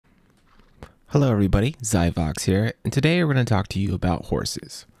Hello everybody, Zyvox here, and today we're going to talk to you about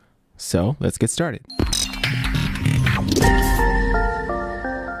horses. So let's get started.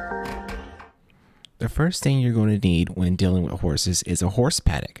 The first thing you're going to need when dealing with horses is a horse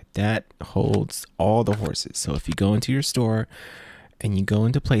paddock that holds all the horses. So if you go into your store and you go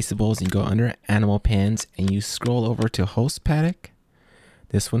into placeables and you go under animal pens and you scroll over to horse paddock,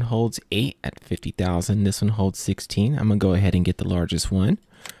 this one holds 8 at 50,000. This one holds 16. I'm going to go ahead and get the largest one.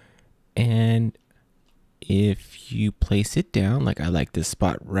 And if you place it down, like I like this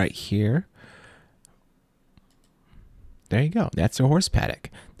spot right here, there you go. That's a horse paddock.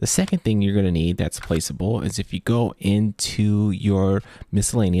 The second thing you're going to need that's placeable is if you go into your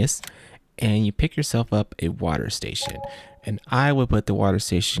miscellaneous and you pick yourself up a water station. And I would put the water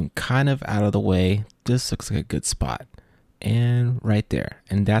station kind of out of the way. This looks like a good spot. And right there.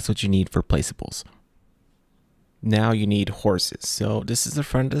 And that's what you need for placeables. Now you need horses. So this is the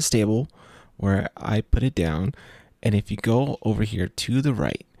front of the stable where I put it down. And if you go over here to the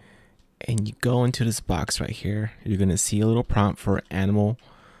right and you go into this box right here, you're going to see a little prompt for animal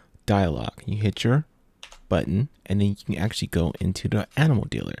dialogue. You hit your button and then you can actually go into the animal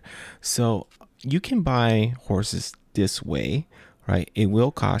dealer. So you can buy horses this way, right? It will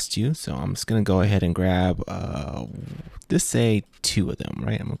cost you. So I'm just going to go ahead and grab, let's say 2 of them,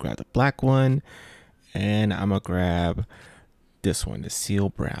 right? I'm going to grab the black one. And I'm going to grab this one, the Seal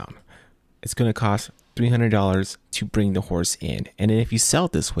Brown. It's going to cost $300 to bring the horse in. And then if you sell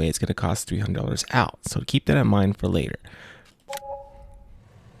it this way, it's going to cost $300 out. So keep that in mind for later.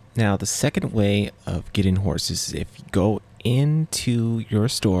 Now, the second way of getting horses is if you go into your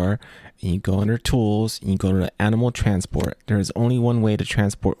store and you go under tools and you go to animal transport. There is only one way to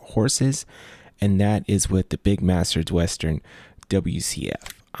transport horses, and that is with the Big Masters Western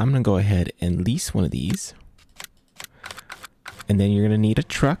WCF. I'm going to go ahead and lease one of these. And then you're going to need a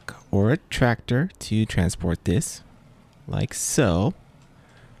truck or a tractor to transport this, like so.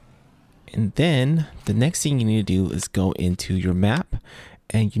 And then the next thing you need to do is go into your map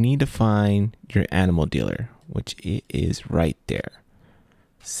and you need to find your animal dealer, which it is right there.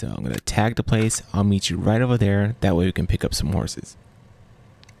 So I'm going to tag the place. I'll meet you right over there. That way we can pick up some horses.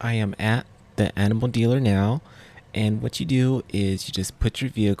 I am at the animal dealer now. And what you do is you just put your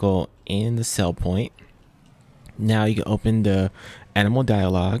vehicle in the sell point. Now you can open the animal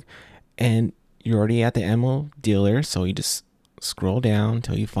dialogue and you're already at the animal dealer. So you just scroll down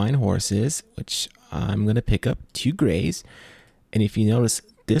until you find horses, which I'm going to pick up 2 grays. And if you notice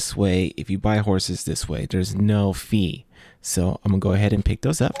this way, if you buy horses this way, there's no fee. So I'm going to go ahead and pick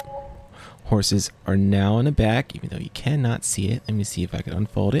those up. Horses are now in the back, even though you cannot see it. Let me see if I can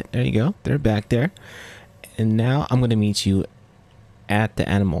unfold it. There you go. They're back there. And now I'm going to meet you at the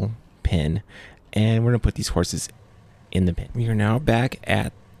animal pen and we're going to put these horses in the pen. We are now back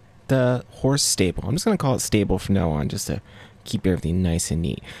at the horse stable. I'm just going to call it stable from now on just to keep everything nice and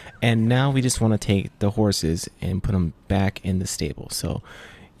neat. And now we just want to take the horses and put them back in the stable. So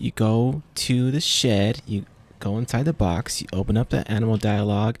you go to the shed, you go inside the box, you open up the animal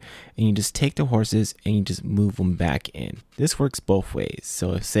dialogue, and you just take the horses and you just move them back in. This works both ways.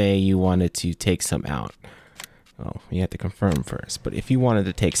 So if say you wanted to take some out, well, you have to confirm first. But if you wanted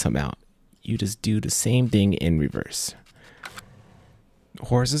to take some out, you just do the same thing in reverse.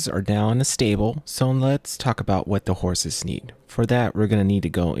 Horses are now in the stable. So let's talk about what the horses need. For that, we're going to need to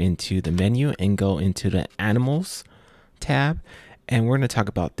go into the menu and go into the animals tab. And we're going to talk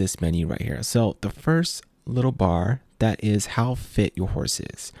about this menu right here. So the first little bar, that is how fit your horse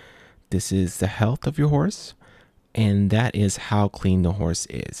is. This is the health of your horse. And that is how clean the horse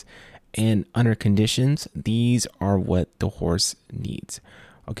is. And under conditions, these are what the horse needs.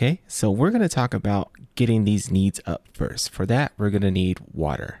 Okay, so we're going to talk about getting these needs up first. For that, we're going to need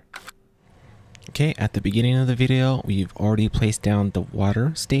water. Okay, at the beginning of the video, we've already placed down the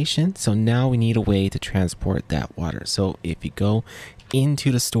water station. So now we need a way to transport that water. So if you go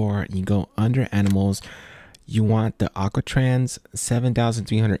into the store, you go under animals, you want the Aquatrans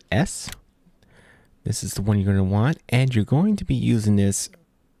 7300S. This is the one you're going to want, and you're going to be using this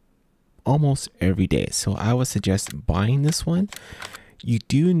almost every day. So I would suggest buying this one. You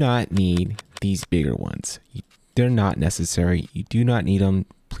do not need these bigger ones. They're not necessary. You do not need them.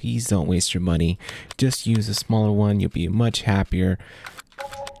 Please don't waste your money. Just use a smaller one. You'll be much happier.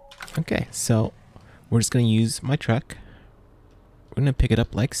 Okay, so we're just going to use my truck. We're going to pick it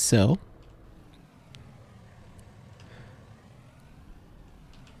up like so.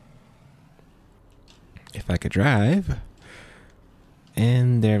 If I could drive.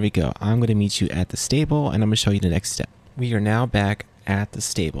 And there we go. I'm going to meet you at the stable and I'm going to show you the next step. We are now back at the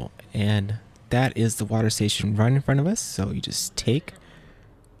stable and that is the water station right in front of us. So you just take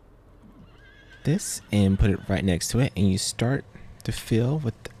this and put it right next to it, and you start to fill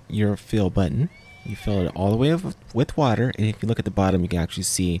with your fill button. You fill it all the way up with water, and if you look at the bottom, you can actually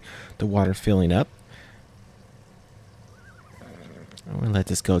see the water filling up. I'm going to let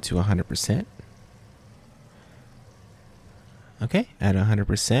this go to 100%. Okay, at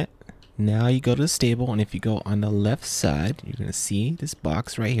 100%. Now you go to the stable, and if you go on the left side, you're going to see this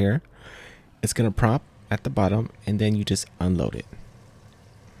box right here. It's going to prompt at the bottom, and then you just unload it.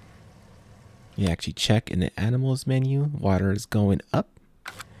 You actually check in the animals menu, water is going up.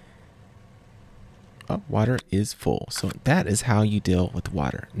 Oh, water is full. So that is how you deal with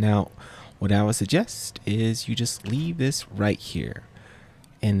water. Now, what I would suggest is you just leave this right here.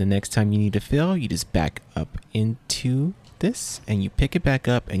 And the next time you need to fill, you just back up into this and you pick it back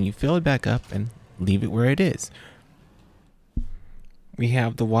up and you fill it back up and leave it where it is. We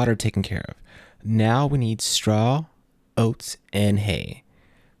have the water taken care of. Now we need straw, oats, and hay.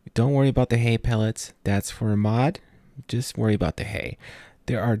 Don't worry about the hay pellets. That's for a mod. Just worry about the hay.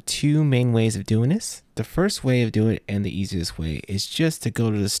 There are two main ways of doing this. The first way of doing it, and the easiest way, is just to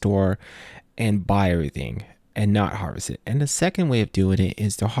go to the store and buy everything and not harvest it. And the second way of doing it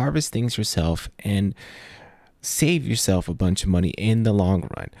is to harvest things yourself and save yourself a bunch of money in the long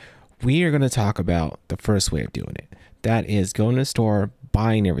run. We are going to talk about the first way of doing it. That is going to the store,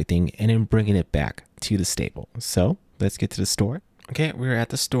 buying everything, and then bringing it back to the stable. So let's get to the store. Okay, we're at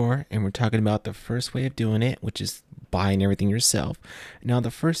the store and we're talking about the first way of doing it, which is buying everything yourself. Now,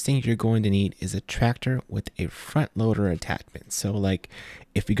 the first thing you're going to need is a tractor with a front loader attachment. So like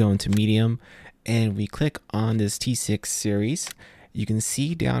if we go into medium and we click on this T6 series, you can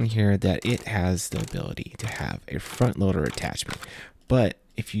see down here that it has the ability to have a front loader attachment. But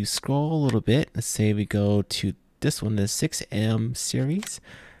if you scroll a little bit, let's say we go to this one, the 6M series,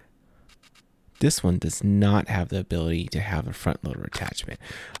 this one does not have the ability to have a front loader attachment.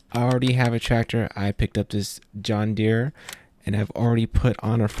 I already have a tractor. I picked up this John Deere and I've already put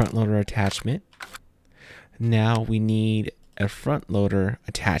on a front loader attachment. Now we need a front loader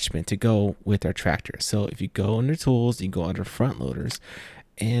attachment to go with our tractor. So if you go under tools, you go under front loaders.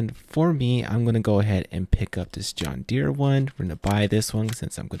 And for me, I'm going to go ahead and pick up this John Deere one. We're going to buy this one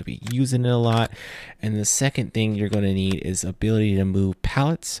since I'm going to be using it a lot. And the second thing you're going to need is ability to move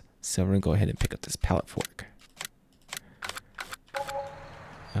pallets. So we're going to go ahead and pick up this pallet fork.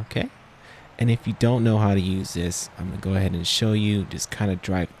 Okay. And if you don't know how to use this, I'm going to go ahead and show you. Just kind of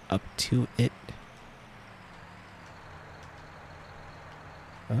drive up to it.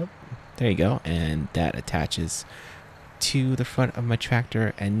 Oh, there you go. And that attaches to the front of my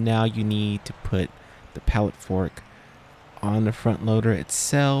tractor. And now you need to put the pallet fork on the front loader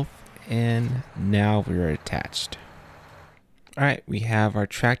itself. And now we're attached. All right, we have our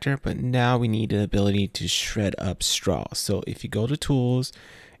tractor, but now we need the ability to shred up straw. So if you go to tools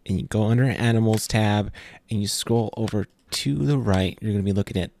and you go under animals tab and you scroll over to the right, you're going to be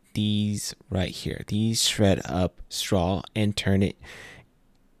looking at these right here. These shred up straw and turn it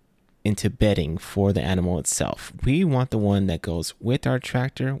into bedding for the animal itself. We want the one that goes with our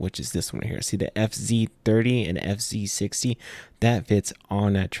tractor, which is this one right here. See the FZ30 and FZ60? That fits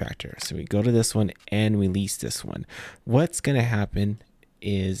on that tractor. So we go to this one and we lease this one. What's going to happen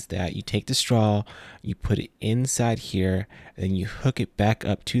is that you take the straw, you put it inside here, and then you hook it back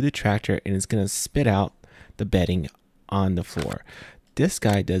up to the tractor, and it's going to spit out the bedding on the floor. This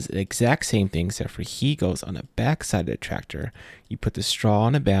guy does the exact same thing, except for he goes on the back side of the tractor. You put the straw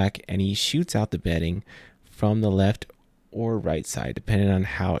on the back and he shoots out the bedding from the left or right side, depending on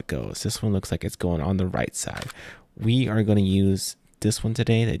how it goes. This one looks like it's going on the right side. We are going to use this one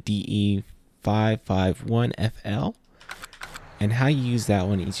today, the DE551FL. And how you use that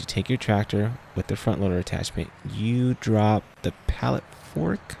one is you take your tractor with the front loader attachment, you drop the pallet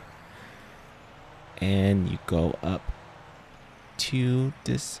fork, and you go up to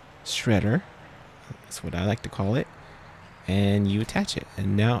this shredder. That's what I like to call it. And you attach it,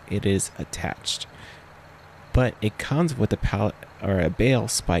 and now it is attached. But it comes with a pallet or a bale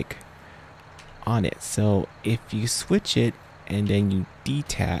spike on it. So if you switch it and then you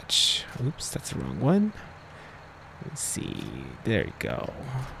detach, oops, that's the wrong one. Let's see, there you go.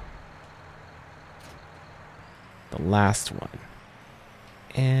 The last one.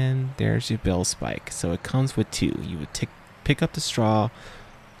 And there's your bale spike. So it comes with two. You would pick up the straw,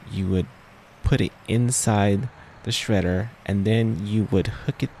 you would put it inside the shredder, and then you would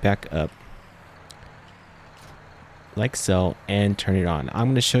hook it back up like so and turn it on. I'm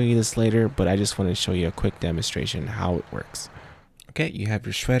going to show you this later, but I just want to show you a quick demonstration how it works. Okay, you have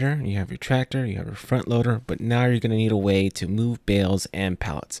your shredder, you have your tractor, you have your front loader, but now you're going to need a way to move bales and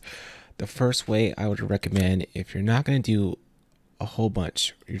pallets. The first way I would recommend, if you're not going to do a whole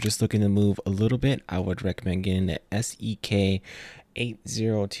bunch. You're just looking to move a little bit, I would recommend getting the SEK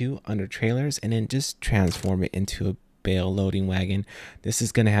 802 under trailers and then just transform it into a bale loading wagon. This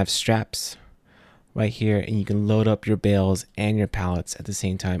is going to have straps right here, and you can load up your bales and your pallets at the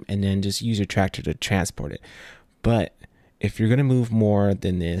same time, and then just use your tractor to transport it. But if you're going to move more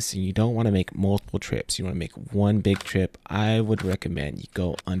than this and you don't want to make multiple trips, you want to make one big trip, I would recommend you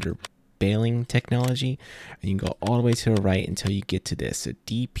go under baling technology and you can go all the way to the right until you get to this, a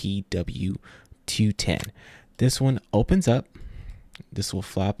DPW 210. This one opens up. This will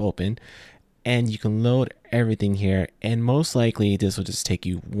flop open and you can load everything here, and most likely this will just take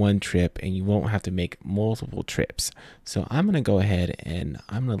you one trip and you won't have to make multiple trips. So I'm going to go ahead and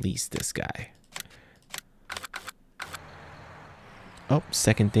I'm going to lease this guy. Oh,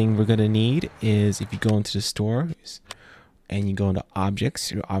 second thing we're going to need is if you go into the store and you go into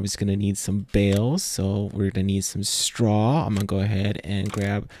objects, you're obviously going to need some bales. So we're going to need some straw. I'm going to go ahead and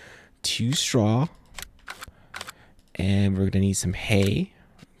grab 2 straw. And we're going to need some hay.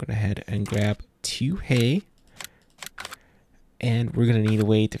 Go ahead and grab 2 hay. And we're going to need a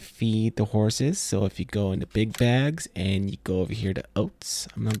way to feed the horses. So if you go into big bags and you go over here to oats,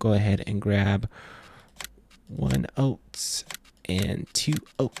 I'm going to go ahead and grab 1 oats and 2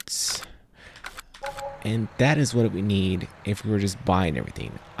 oats. And that is what we need if we were just buying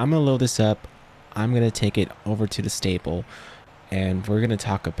everything. I'm going to load this up. I'm going to take it over to the stable and we're going to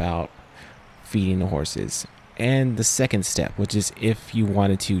talk about feeding the horses. And the second step, which is if you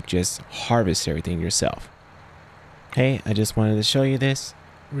wanted to just harvest everything yourself. Hey, I just wanted to show you this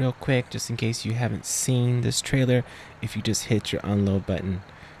real quick, just in case you haven't seen this trailer. If you just hit your unload button,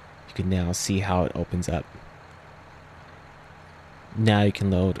 you can now see how it opens up. Now you can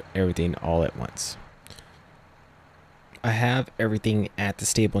load everything all at once. I have everything at the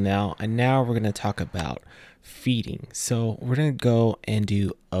stable now, and now we're going to talk about feeding. So we're going to go and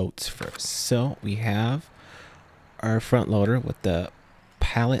do oats first. So we have our front loader with the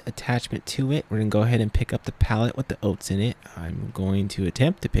pallet attachment to it. We're going to go ahead and pick up the pallet with the oats in it. I'm going to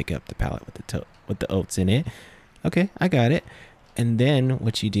attempt to pick up the pallet with the oats in it. Okay, I got it. And then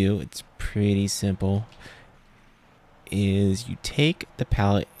what you do, it's pretty simple, is you take the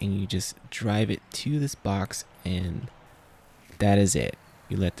pallet and you just drive it to this box, and that is it.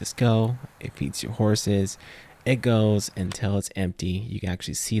 You let this go, it feeds your horses, it goes until it's empty. You can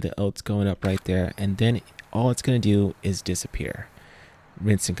actually see the oats going up right there, and then all it's going to do is disappear.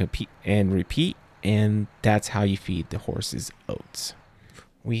 Rinse and repeat, and that's how you feed the horses oats.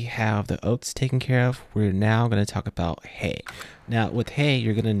 We have the oats taken care of. We're now going to talk about hay. Now with hay,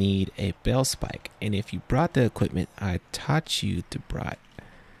 you're going to need a bale spike, and if you brought the equipment I taught you to bring,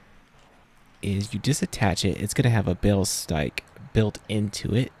 is you just attach it. It's going to have a bale spike built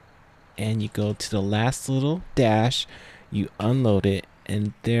into it, and you go to the last little dash, you unload it,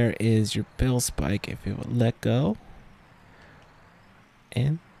 and there is your bale spike. If it would let go,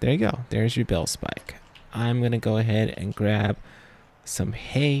 and there you go, there's your bale spike. I'm going to go ahead and grab some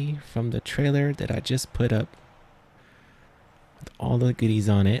hay from the trailer that I just put up with all the goodies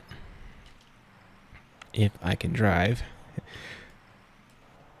on it, if I can drive.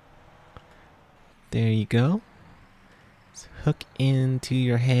 There you go. Let's hook into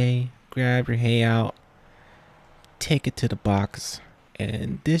your hay, grab your hay out, take it to the box,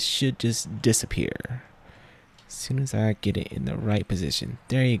 and this should just disappear as soon as I get it in the right position.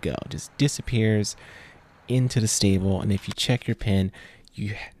 There you go, just disappears into the stable. And if you check your pen,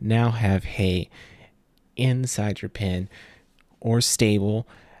 you now have hay inside your pen or stable,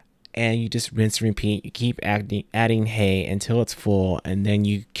 and you just rinse and repeat. You keep adding hay until it's full, and then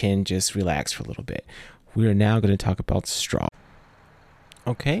you can just relax for a little bit. We are now going to talk about straw.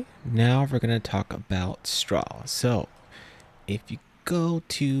 Okay, now we're going to talk about straw. So if you go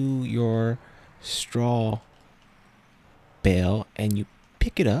to your straw bale and you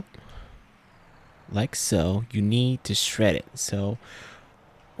pick it up like so, you need to shred it. So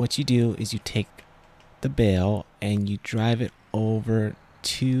what you do is you take the bale and you drive it over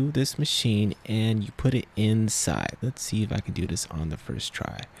to this machine and you put it inside. Let's see if I can do this on the first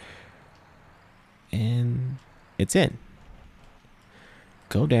try. And it's in.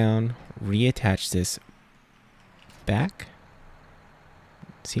 Go down, reattach this back.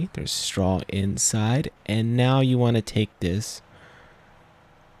 See, there's straw inside, and now you want to take this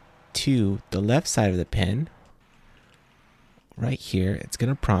to the left side of the pen. Right here, it's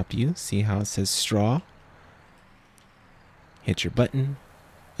going to prompt you. See how it says straw? Hit your button,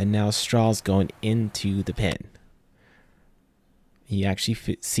 and now straw's going into the pen. You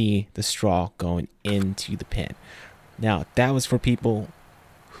actually see the straw going into the pen. Now, that was for people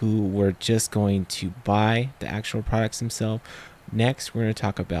who were just going to buy the actual products themselves. Next, we're going to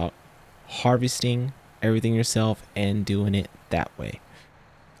talk about harvesting everything yourself and doing it that way.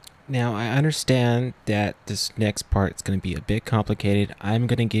 Now, I understand that this next part is going to be a bit complicated. I'm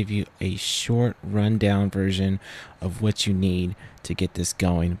going to give you a short rundown version of what you need to get this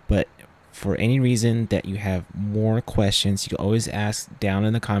going. But for any reason that you have more questions, you can always ask down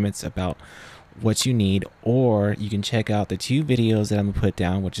in the comments about what you need, or you can check out the 2 videos that I'm going to put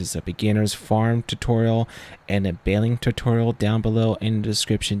down, which is a beginner's farm tutorial and a baling tutorial down below in the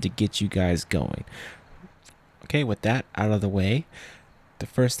description to get you guys going. Okay, with that out of the way, the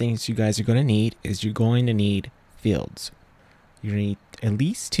first things you guys are going to need is you're going to need fields. You're going to need at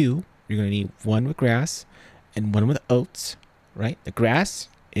least 2. You're going to need one with grass and one with oats, right? The grass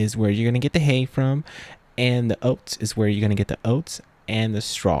is where you're going to get the hay from, and the oats is where you're going to get the oats and the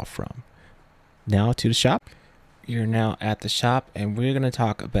straw from. Now to the shop. You're now at the shop, and we're going to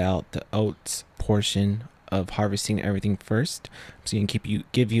talk about the oats portion of harvesting everything first. So you can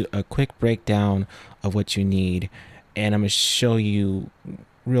give you a quick breakdown of what you need, and I'm going to show you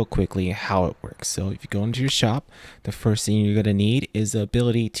real quickly how it works. So if you go into your shop, the first thing you're going to need is the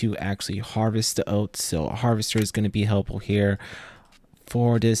ability to actually harvest the oats. So a harvester is going to be helpful here.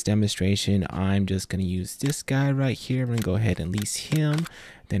 For this demonstration, I'm just going to use this guy right here. I'm going to go ahead and lease him.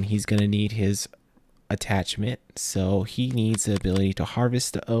 Then he's going to need his attachment. So he needs the ability to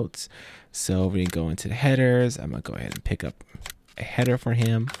harvest the oats. So we're going to go into the headers. I'm going to go ahead and pick up a header for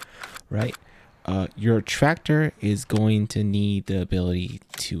him, right? Your tractor is going to need the ability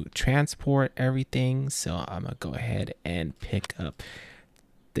to transport everything. So I'm going to go ahead and pick up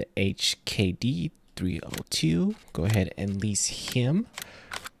the HKD 302. Go ahead and lease him.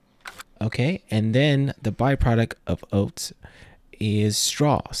 Okay, and then the byproduct of oats is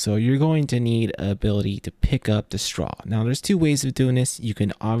straw. So you're going to need an ability to pick up the straw. Now there's 2 ways of doing this. You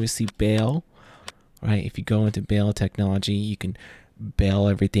can obviously bale, right? If you go into bale technology, you can bale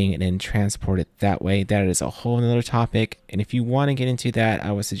everything and then transport it that way. That is a whole nother topic, and if you want to get into that,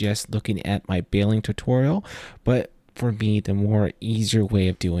 I would suggest looking at my baling tutorial. But for me, the more easier way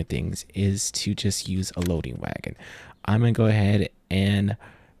of doing things is to just use a loading wagon. I'm gonna go ahead and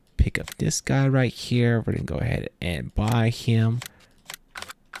pick up this guy right here. We're gonna go ahead and buy him.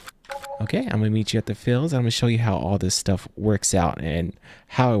 Okay, I'm gonna meet you at the fields. I'm gonna show you how all this stuff works out and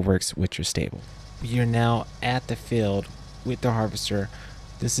how it works with your stable. You're now at the field with the harvester.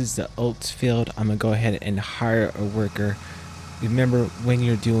 This is the oats field. I'm gonna go ahead and hire a worker. Remember, when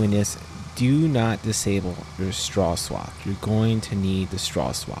you're doing this, do not disable your straw swath. You're going to need the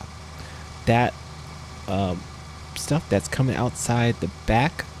straw swath. That stuff that's coming outside the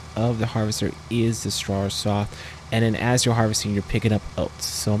back of the harvester is the straw swath. And then as you're harvesting, you're picking up oats.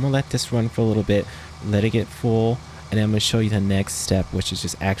 So I'm gonna let this run for a little bit, let it get full, and then I'm gonna show you the next step, which is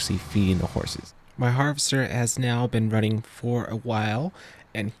just actually feeding the horses. My harvester has now been running for a while,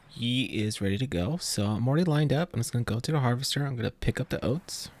 and he is ready to go. So I'm already lined up. I'm just gonna go to the harvester. I'm gonna pick up the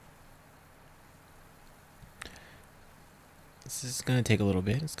oats. This is gonna take a little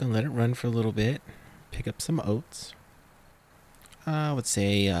bit. It's gonna let it run for a little bit. Pick up some oats. I would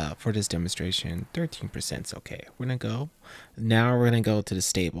say for this demonstration, 13% is okay. We're gonna go. Now we're gonna go to the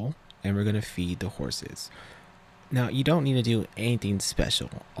stable and we're gonna feed the horses. Now you don't need to do anything special.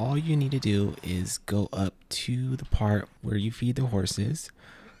 All you need to do is go up to the part where you feed the horses,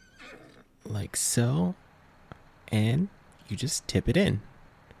 like so, and you just tip it in.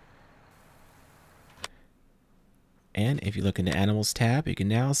 And if you look in the animals tab, you can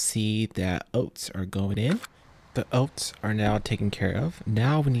now see that oats are going in. The oats are now taken care of.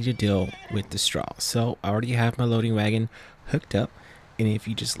 Now we need to deal with the straw. So I already have my loading wagon hooked up. And if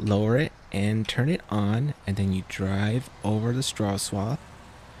you just lower it and turn it on, and then you drive over the straw swath,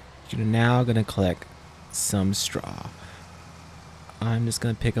 you're now going to collect some straw. I'm just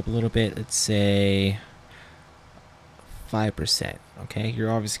going to pick up a little bit. Let's say 5%. Okay,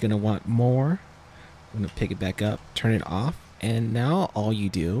 you're obviously going to want more. I'm going to pick it back up, turn it off, and now all you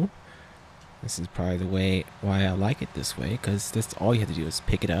do, this is probably the way why I like it this way, because that's all you have to do is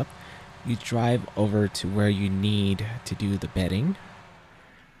pick it up. You drive over to where you need to do the bedding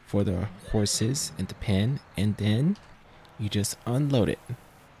for the horses in the pen, and then you just unload it.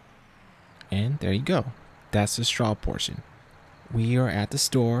 And there you go. That's the straw portion. We are at the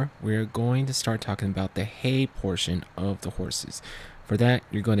store. We're going to start talking about the hay portion of the horses. For that,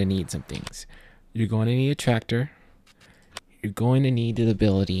 you're going to need some things. You're going to need a tractor. You're going to need the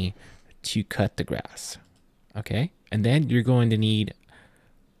ability to cut the grass. Okay? And then you're going to need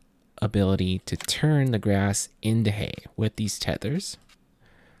ability to turn the grass into hay with these tethers.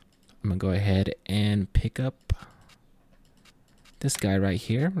 I'm going to go ahead and pick up this guy right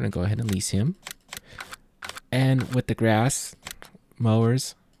here. I'm going to go ahead and lease him. And with the grass,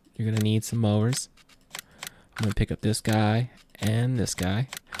 Mowers. You're going to need some mowers. I'm going to pick up this guy and this guy.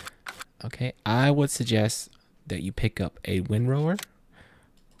 Okay, I would suggest that you pick up a windrower.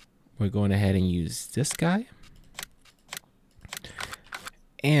 We're going ahead and use this guy.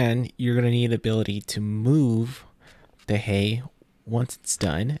 And you're going to need the ability to move the hay once it's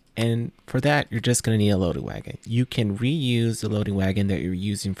done. And for that, you're just going to need a loading wagon. You can reuse the loading wagon that you're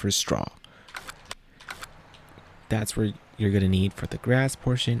using for straw. That's where you're going to need for the grass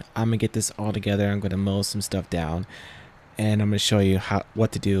portion. I'm going to get this all together. I'm going to mow some stuff down. And I'm going to show you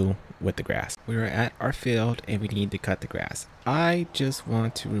what to do with the grass. We're at our field and we need to cut the grass. I just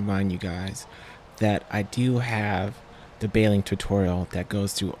want to remind you guys that I do have the baling tutorial that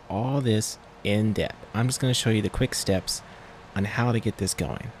goes through all this in depth. I'm just going to show you the quick steps on how to get this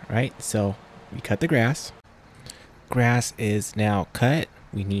going. Right, so we cut the grass. Grass is now cut.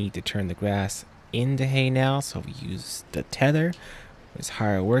 We need to turn the grass into hay now, so we use the tether. Let's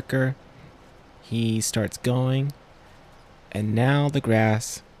hire a worker. He starts going, and now the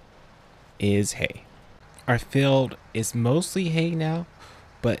grass is hay. Our field is mostly hay now,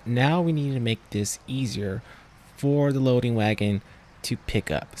 but now we need to make this easier for the loading wagon to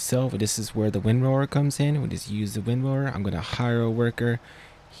pick up. So this is where the windrower comes in. We just use the windrower. I'm going to hire a worker.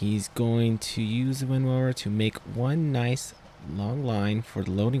 He's going to use the windrower to make one nice long line for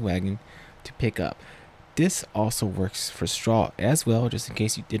the loading wagon to pick up. This also works for straw as well, just in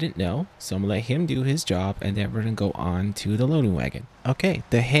case you didn't know. So I'm gonna let him do his job, and then we're gonna go on to the loading wagon. Okay,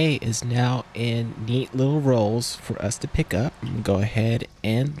 the hay is now in neat little rolls for us to pick up. I'm gonna go ahead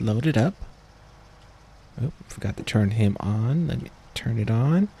and load it up. Oh, forgot to turn him on. Let me turn it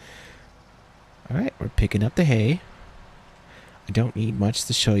on. All right, we're picking up the hay. I don't need much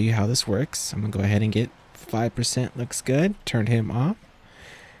to show you how this works. I'm gonna go ahead and get 5%, looks good. Turn him off.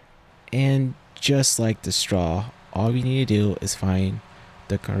 And just like the straw, all we need to do is find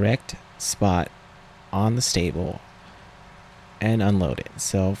the correct spot on the stable and unload it.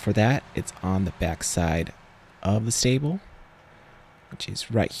 So for that, it's on the back side of the stable, which is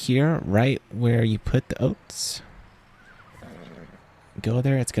right here, right where you put the oats. Go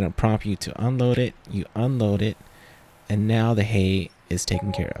there, it's going to prompt you to unload it. You unload it, and now the hay is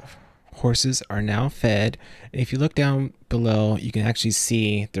taken care of. Horses are now fed. If you look down below, you can actually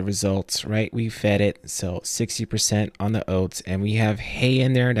see the results, right? We fed it, so 60% on the oats, and we have hay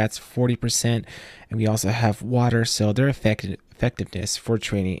in there, that's 40%, and we also have water, so their effectiveness for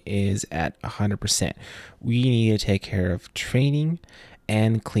training is at 100%. We need to take care of training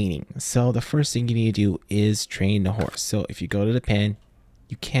and cleaning. So the first thing you need to do is train the horse. So if you go to the pen,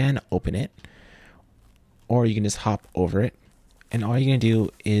 you can open it, or you can just hop over it, and all you're gonna do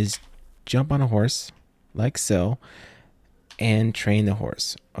is jump on a horse like so and train the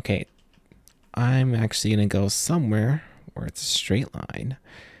horse. Okay, I'm actually gonna go somewhere where it's a straight line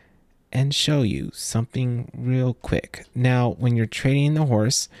and show you something real quick. Now, when you're training the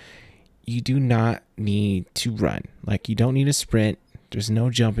horse, you do not need to run. Like, you don't need to sprint. There's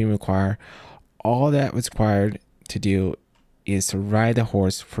no jumping required. All that was required to do is to ride the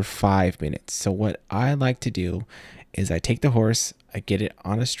horse for 5 minutes. So what I like to do is I take the horse, I get it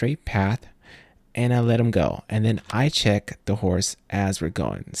on a straight path, and I let him go. And then I check the horse as we're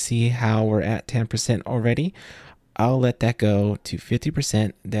going. See how we're at 10% already? I'll let that go to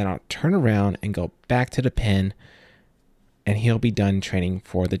 50%, then I'll turn around and go back to the pen, and he'll be done training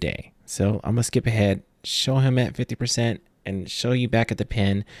for the day. So I'm gonna skip ahead, show him at 50%, and show you back at the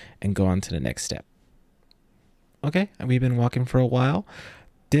pen, and go on to the next step. Okay, we've been walking for a while.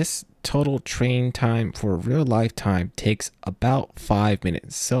 This total train time for real life time takes about 5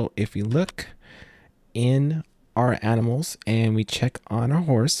 minutes. So if we look in our animals and we check on our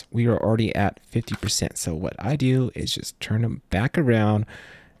horse, we are already at 50%. So what I do is just turn him back around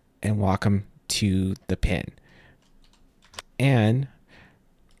and walk him to the pen. And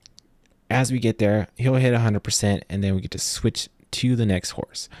as we get there, he'll hit 100%, and then we get to switch to the next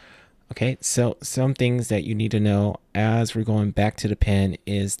horse. Okay, so some things that you need to know as we're going back to the pen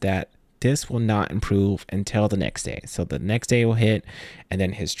is that this will not improve until the next day. So the next day will hit, and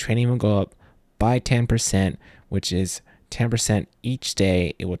then his training will go up by 10%, which is 10% each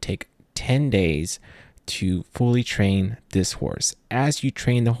day. It will take 10 days to fully train this horse. As you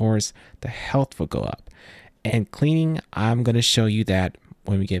train the horse, the health will go up. And cleaning, I'm going to show you that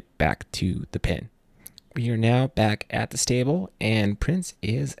when we get back to the pen. We are now back at the stable, and Prince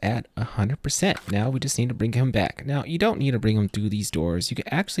is at 100%. Now we just need to bring him back. Now, you don't need to bring him through these doors. You can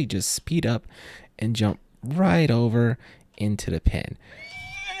actually just speed up and jump right over into the pen.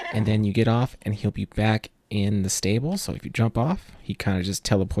 And then you get off, and he'll be back in the stable. So if you jump off, he kind of just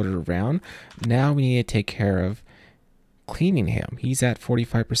teleported around. Now we need to take care of cleaning him. He's at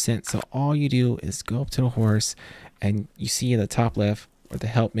 45%. So all you do is go up to the horse, and you see in the top left or the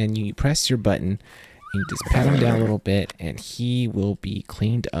help menu, you press your button and you just pat him down a little bit, and he will be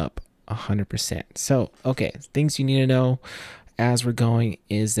cleaned up 100%. So, okay, things you need to know as we're going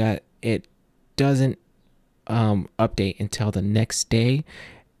is that it doesn't update until the next day.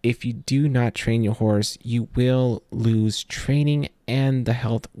 If you do not train your horse, you will lose training and the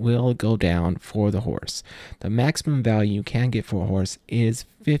health will go down for the horse. The maximum value you can get for a horse is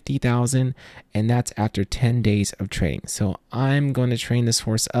 50,000, and that's after 10 days of training. So I'm going to train this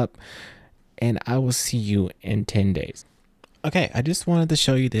horse up, and I will see you in 10 days. Okay, I just wanted to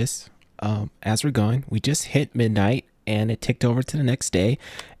show you this as we're going. We just hit midnight and it ticked over to the next day.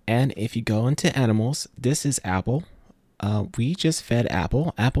 And if you go into animals, this is Apple. We just fed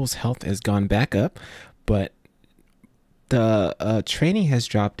Apple. Apple's health has gone back up, but the training has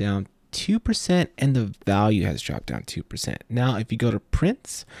dropped down 2% and the value has dropped down 2%. Now, if you go to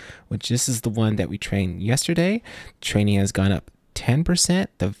Prince, which this is the one that we trained yesterday, training has gone up 10%.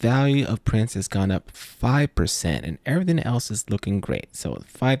 The value of Prince has gone up 5%, and everything else is looking great. So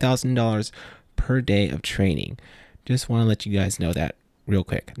 $5,000 per day of training. Just want to let you guys know that real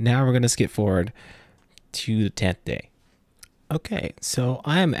quick. Now we're going to skip forward to the 10th day. Okay, so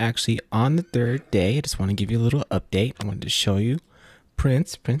I am actually on the 3rd day. I just want to give you a little update. I wanted to show you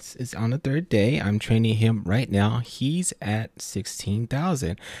Prince. Prince is on the 3rd day. I'm training him right now. He's at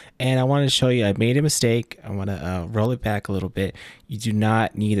 16,000. And I want to show you, I made a mistake. I want to roll it back a little bit. You do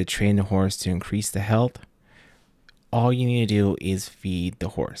not need to train the horse to increase the health. All you need to do is feed the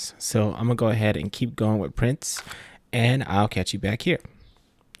horse. So I'm going to go ahead and keep going with Prince, and I'll catch you back here.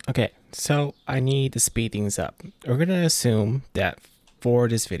 Okay, so I need to speed things up. We're going to assume that for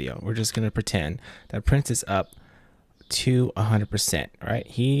this video, we're just going to pretend that Prince is up to 100%, right?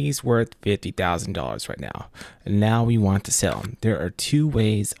 He's worth $50,000 right now. And now we want to sell him. There are 2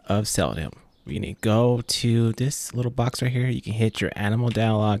 ways of selling him. You need to go to this little box right here. You can hit your animal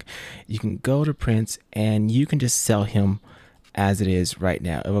dialogue. You can go to Prince, and you can just sell him as it is right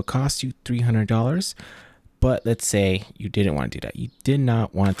now. It will cost you $300. But let's say you didn't want to do that. You did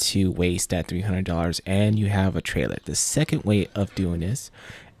not want to waste that $300 and you have a trailer. The second way of doing this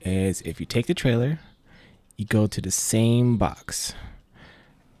is if you take the trailer, you go to the same box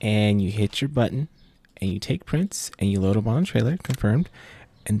and you hit your button and you take Prince and you load him on the trailer, confirmed.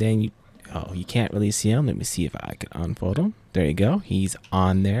 And then you can't really see him. Let me see if I can unfold him. There you go. He's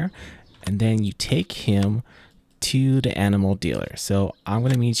on there. And then you take him to the animal dealer. So I'm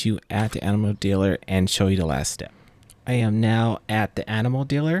going to meet you at the animal dealer and show you the last step. I am now at the animal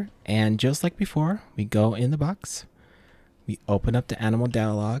dealer, and just like before, we go in the box, we open up the animal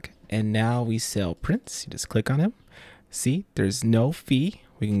dialogue, and now we sell Prince. You just click on him. See, there's no fee.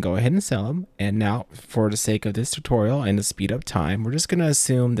 We can go ahead and sell him. And now, for the sake of this tutorial and to speed up time, we're just going to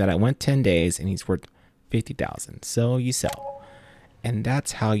assume that I went 10 days and he's worth 50,000. So you sell. And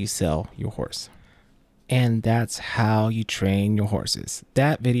that's how you sell your horse. And that's how you train your horses.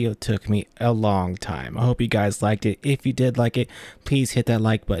 That video took me a long time. I hope you guys liked it. If you did like it, please hit that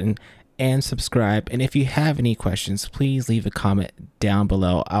like button and subscribe. And if you have any questions, please leave a comment down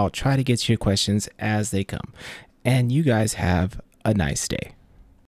below. I'll try to get to your questions as they come. And you guys have a nice day.